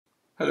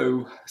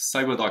Hello,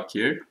 CyberDoc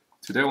here.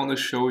 Today I want to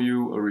show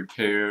you a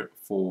repair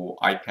for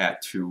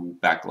iPad to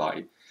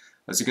backlight.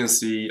 As you can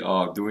see,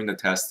 during the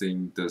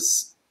testing,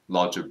 this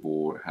logic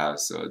board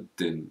has a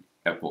thin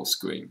Apple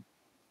screen.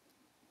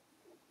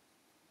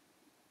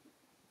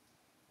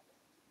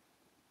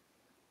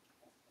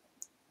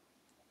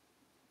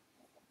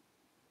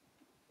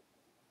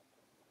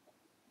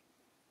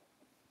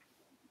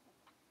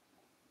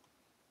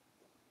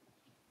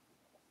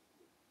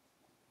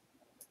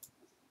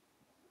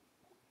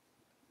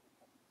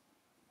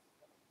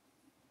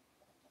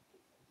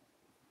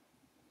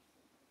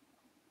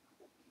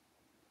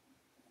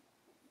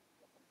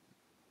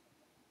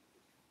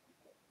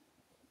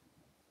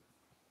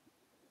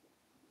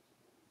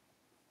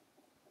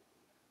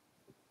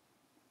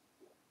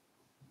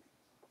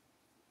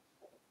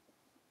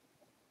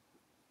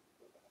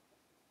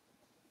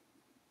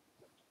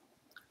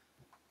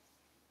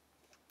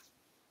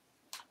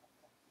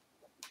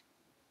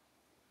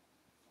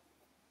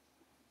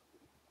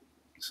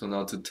 So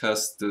now to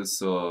test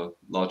this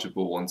logic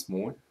board once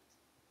more,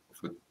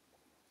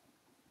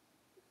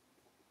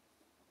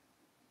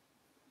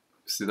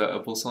 see that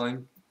Apple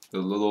sign? The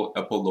little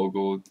Apple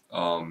logo,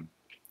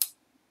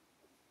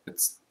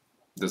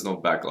 there's no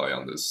backlight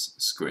on this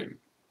screen.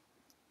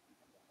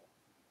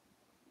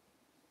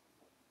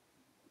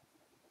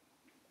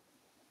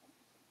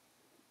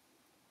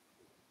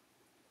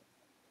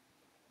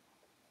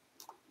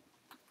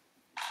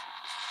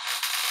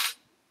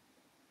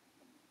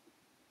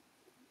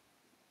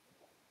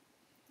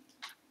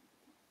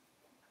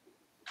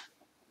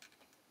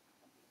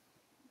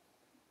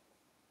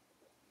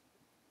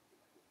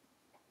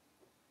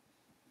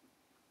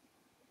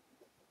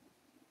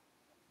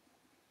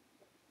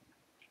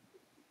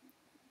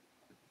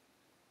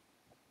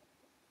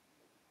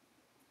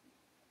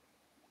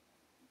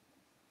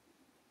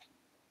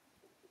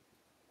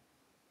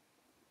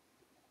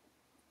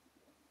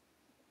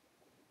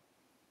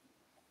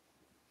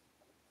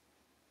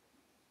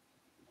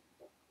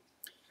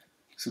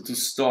 So to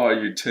start,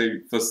 you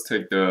first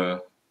take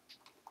the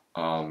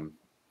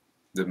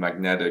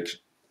magnetic,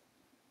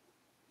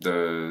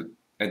 the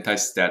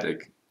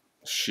anti-static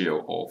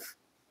shield off,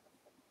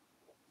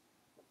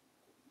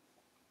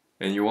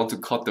 and you want to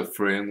cut the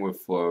frame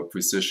with a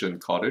precision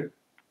cutter.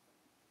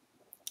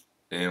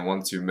 And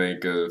once you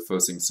make a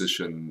first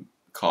incision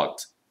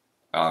cut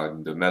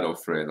on the metal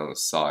frame on the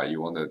side,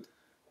 you want to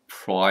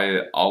pry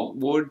it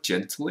outward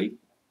gently,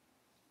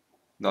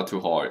 not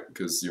too hard,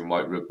 because you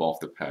might rip off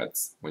the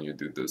pads when you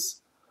do this.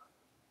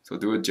 So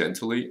do it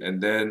gently,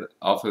 and then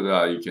after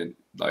that you can,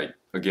 like,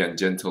 again,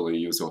 gently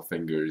use your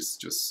fingers,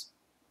 just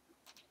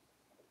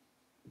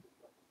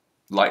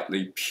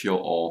lightly peel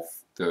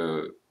off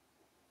the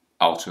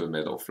outer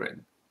metal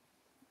frame.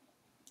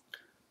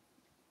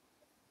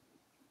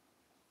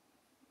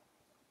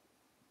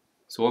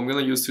 So what I'm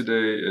going to use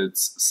today,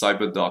 it's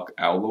CyberDoc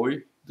alloy.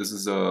 This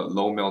is a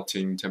low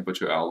melting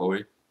temperature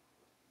alloy.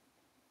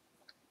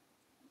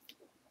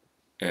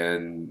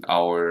 And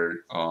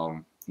our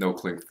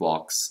no-clink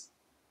flux.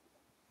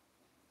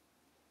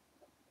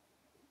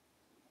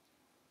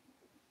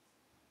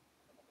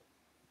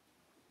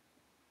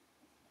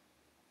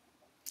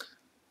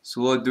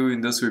 So what I do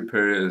in this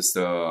repair is,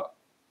 well,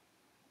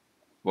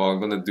 I'm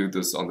going to do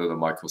this under the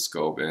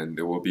microscope, and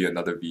there will be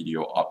another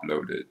video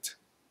uploaded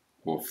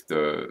with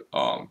the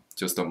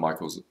just a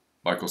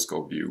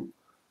microscope view.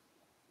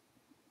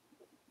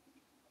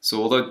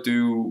 So what I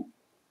do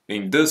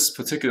in this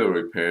particular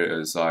repair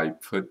is I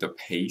put the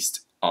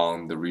paste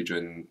on the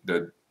region,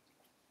 the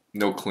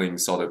no-clink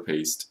solder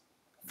paste,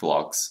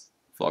 flux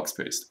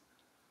paste.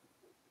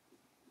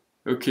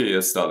 Okay,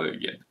 let's start it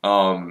again.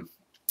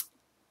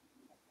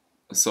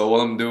 So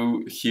what I'm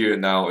doing here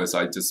now is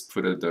I just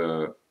put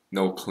the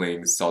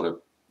no-clink solder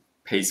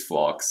paste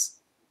flux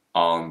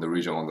on the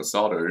region on the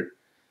solder,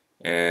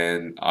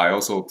 and I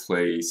also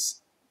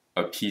place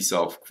a piece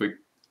of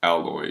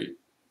QuickAlloy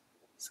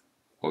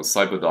or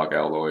CyberDoc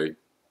alloy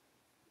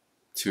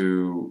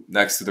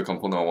next to the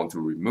component I want to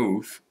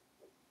remove.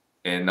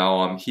 And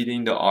now I'm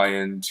heating the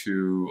iron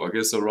to, I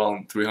guess,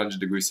 around 300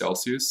 degrees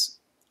Celsius.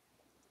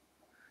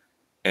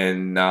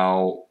 And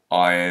now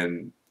I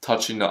am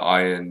touching the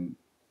iron,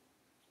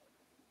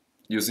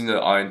 using the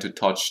iron to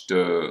touch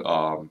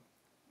the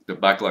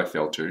backlight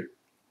filter.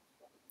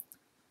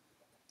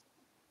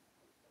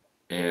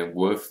 And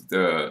with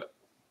the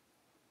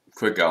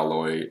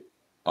QuickAlloy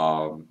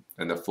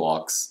and the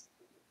flux,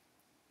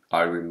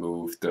 I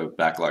remove the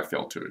backlight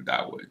filter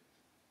that way.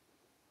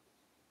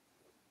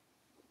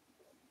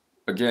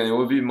 Again, it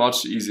would be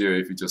much easier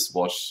if you just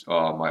watch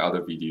my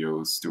other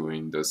videos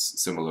doing this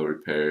similar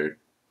repair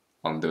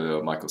under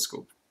the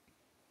microscope.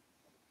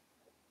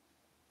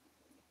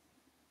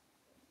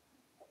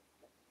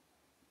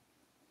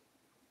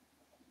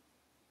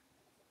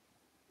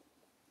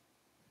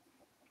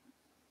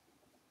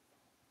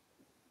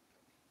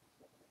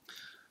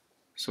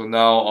 So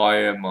now I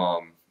am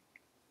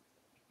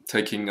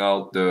taking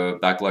out the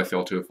backlight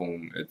filter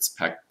from its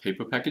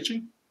paper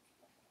packaging.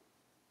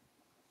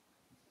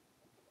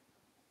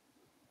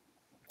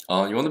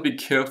 You want to be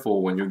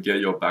careful when you get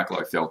your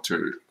backlight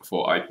filter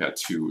for iPad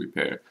 2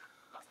 repair.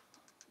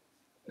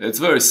 It's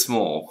very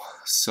small,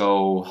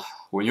 so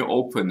when you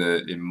open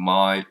it, it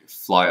might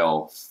fly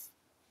off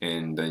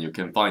and then you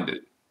can find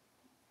it.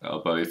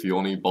 But if you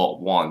only bought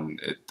one,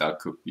 that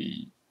could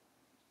be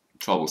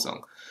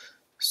troublesome.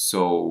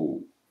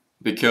 So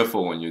be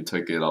careful when you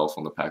take it out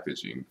from the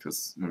packaging,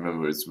 because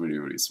remember, it's really,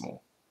 really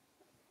small.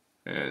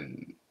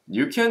 And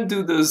you can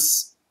do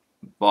this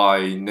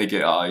by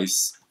naked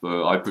eyes,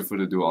 but I prefer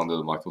to do it under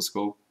the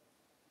microscope.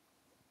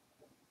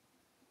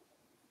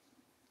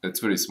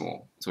 It's really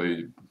small, so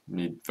you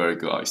need very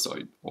good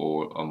eyesight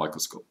or a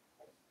microscope.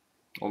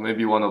 Or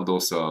maybe one of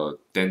those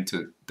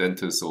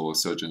dentist or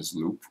surgeon's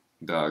loupe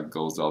that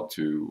goes up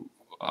to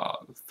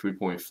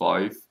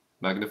 3.5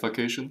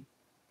 magnification.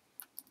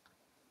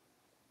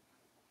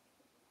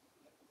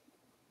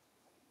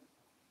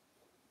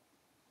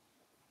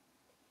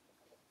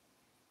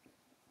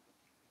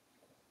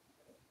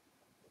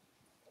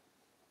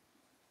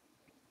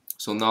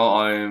 So now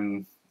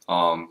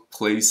I'm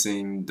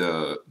placing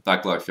the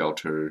backlight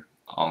filter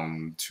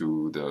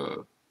onto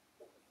the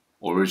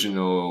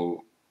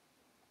original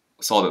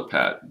solder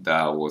pad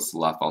that was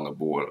left on the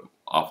board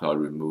after I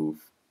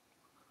removed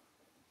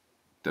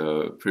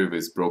the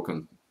previous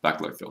broken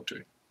backlight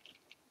filter.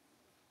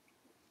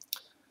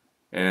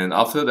 And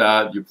after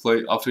that,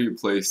 after you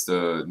place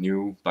the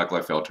new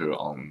backlight filter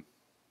on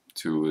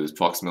to its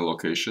proximal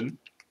location.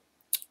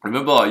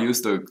 Remember, I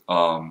used the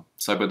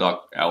CyberDoc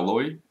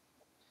alloy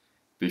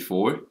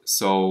before,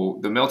 so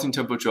the melting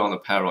temperature on the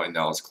pad right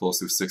now is close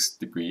to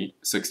 60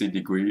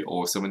 degree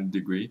or 70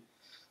 degree.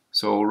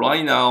 So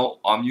right now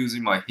I'm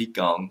using my heat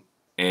gun,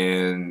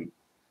 and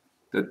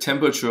the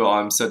temperature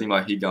I'm setting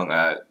my heat gun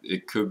at,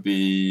 it could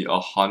be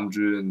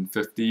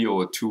 150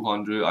 or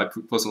 200. I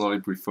personally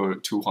prefer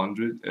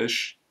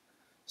 200-ish.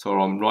 So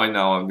right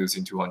now I'm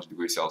using 200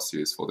 degrees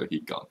Celsius for the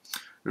heat gun.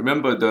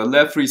 Remember, the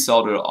lead-free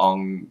solder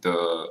on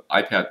the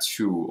iPad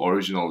 2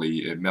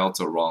 originally, it melts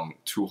around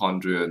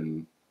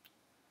 200,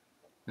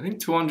 I think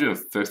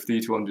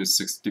 250,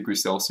 260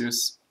 degrees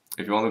Celsius.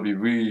 If you want to be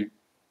really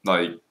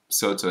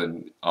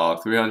certain,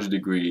 300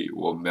 degree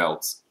will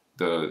melt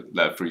the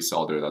lead-free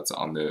solder that's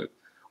on the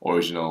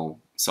original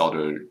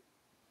solder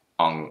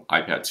on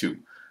iPad 2.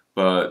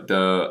 But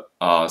the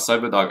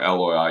CyberDoc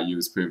alloy I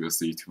used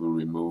previously to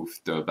remove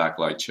the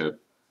backlight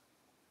chip,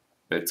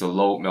 it's a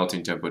low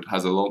melting temperature,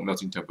 has a low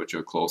melting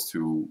temperature close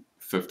to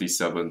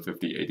 57,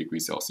 58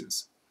 degrees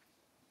Celsius.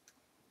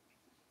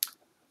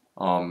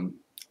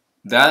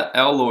 That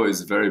alloy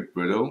is very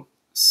brittle.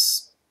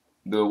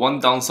 The one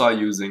downside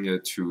using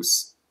it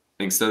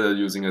instead of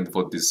using it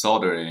for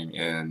desoldering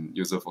and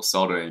use it for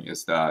soldering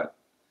is that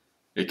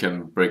it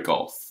can break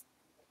off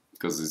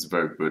because it's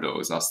very brittle,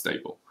 it's not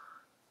stable.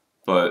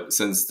 But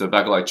since the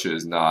backlight chip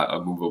is not a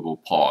movable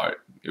part,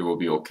 it will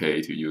be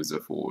okay to use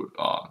it for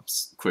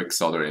quick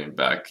soldering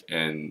back,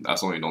 and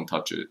as long as you don't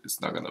touch it, it's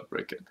not gonna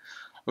break it.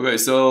 Okay,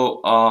 so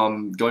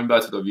going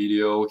back to the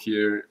video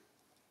here,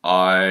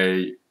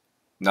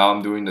 now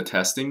I'm doing the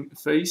testing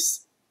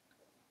phase.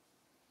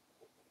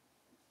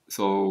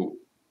 So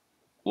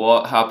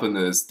what happened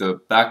is the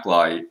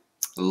backlight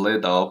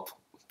lit up,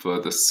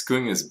 but the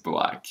screen is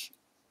black.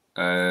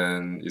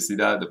 And you see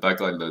that the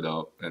backlight lit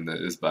up and there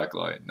is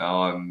backlight.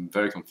 Now I'm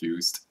very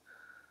confused.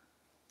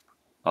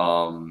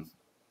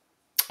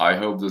 I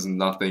hope there's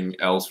nothing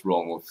else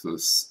wrong with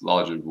this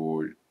logic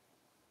board,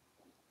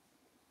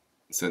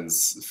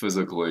 since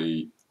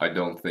physically I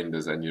don't think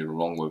there's anything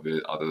wrong with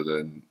it other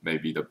than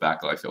maybe the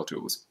backlight filter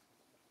was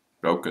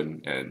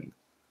broken and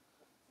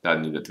that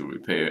needed to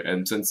repair.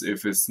 And since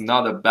if it's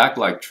not a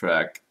backlight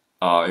track,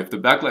 if the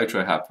backlight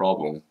track had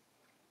problem.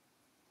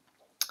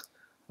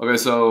 Okay,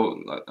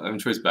 so let me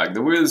trace back.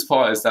 The weirdest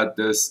part is that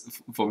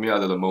this, for me at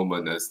the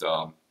moment, is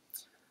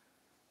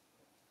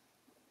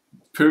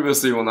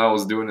previously when I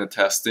was doing the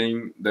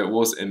testing, there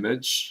was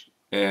image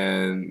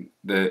and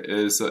there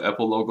is an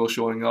Apple logo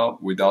showing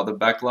up without the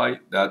backlight.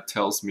 That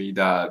tells me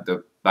that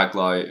the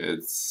backlight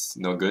is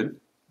no good.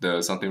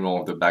 There's something wrong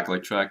with the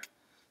backlight track.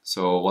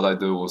 So what I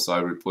did was I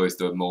replaced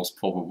the most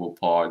probable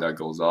part that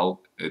goes out.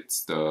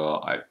 It's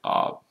the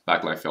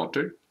backlight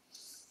filter.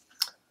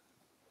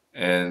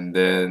 And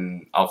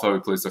then after I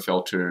replace the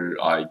filter,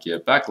 I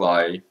get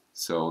backlight.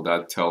 So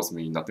that tells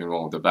me nothing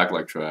wrong with the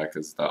backlight track,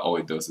 because that all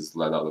it does is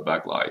let out the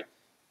backlight,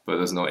 but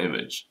there's no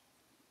image.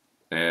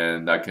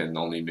 And that can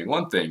only mean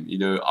one thing.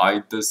 Either I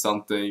did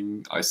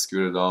something, I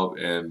screwed it up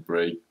and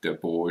break the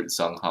board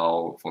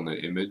somehow from the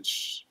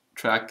image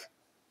track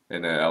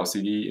and the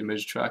LCD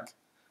image track,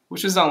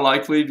 which is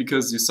unlikely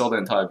because you saw the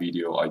entire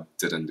video. I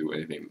didn't do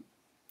anything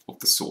of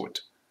the sort.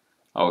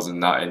 I was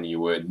not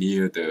anywhere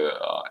near the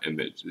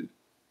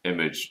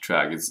image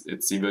track.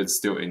 It's even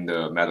still in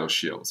the metal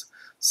shields.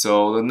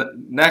 So the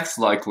next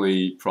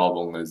likely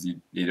problem is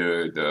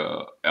either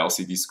the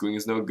LCD screen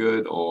is no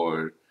good,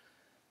 or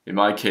in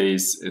my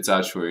case, it's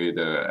actually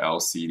the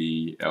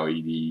LCD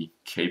LED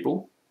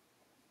cable,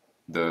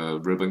 the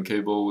ribbon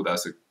cable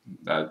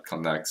that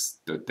connects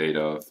the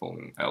data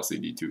from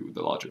LCD to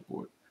the logic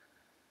board.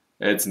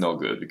 it's no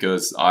good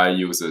because I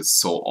use it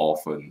so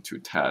often to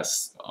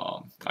test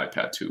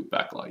iPad 2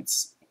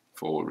 backlights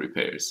for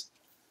repairs.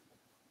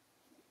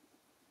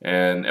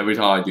 And every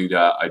time I do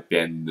that, I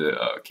bend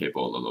the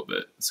cable a little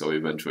bit, so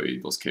eventually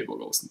those cable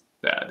goes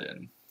bad.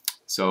 And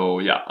so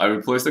yeah, I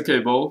replace the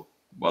cable.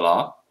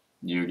 Voila,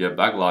 you get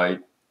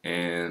backlight.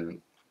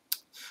 And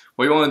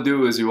what you want to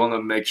do is you want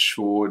to make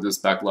sure this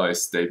backlight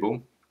is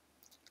stable.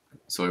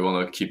 So you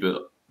want to keep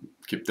the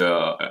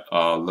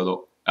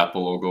little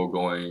Apple logo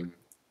going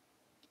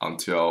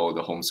until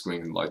the home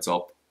screen lights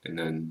up, and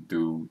then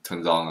do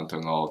turn on and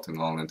turn off, turn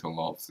on and turn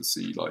off to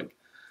see like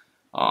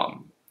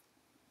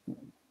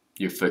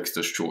you fix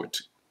the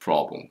short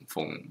problem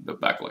from the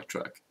backlight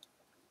track.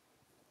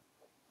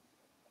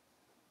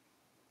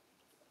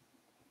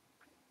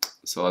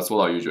 So that's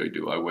what I usually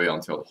do. I wait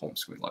until the home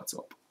screen lights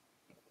up.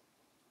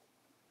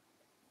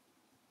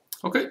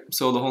 Okay,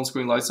 so the home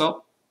screen lights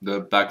up,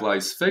 the backlight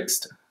is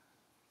fixed.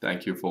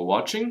 Thank you for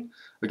watching.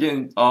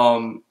 Again,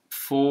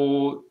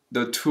 for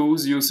the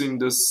tools using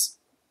this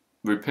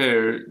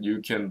repair,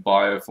 you can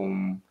buy it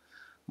from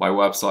my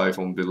website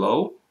from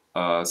below,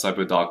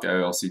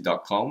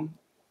 CyberDoc.com.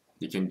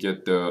 You can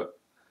get the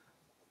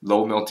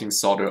low melting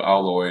solder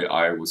alloy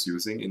I was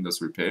using in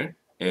this repair,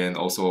 and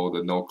also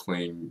the no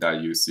cling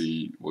that you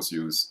see was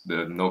used,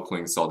 the no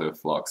cling solder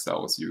flux that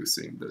was used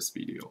in this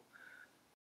video.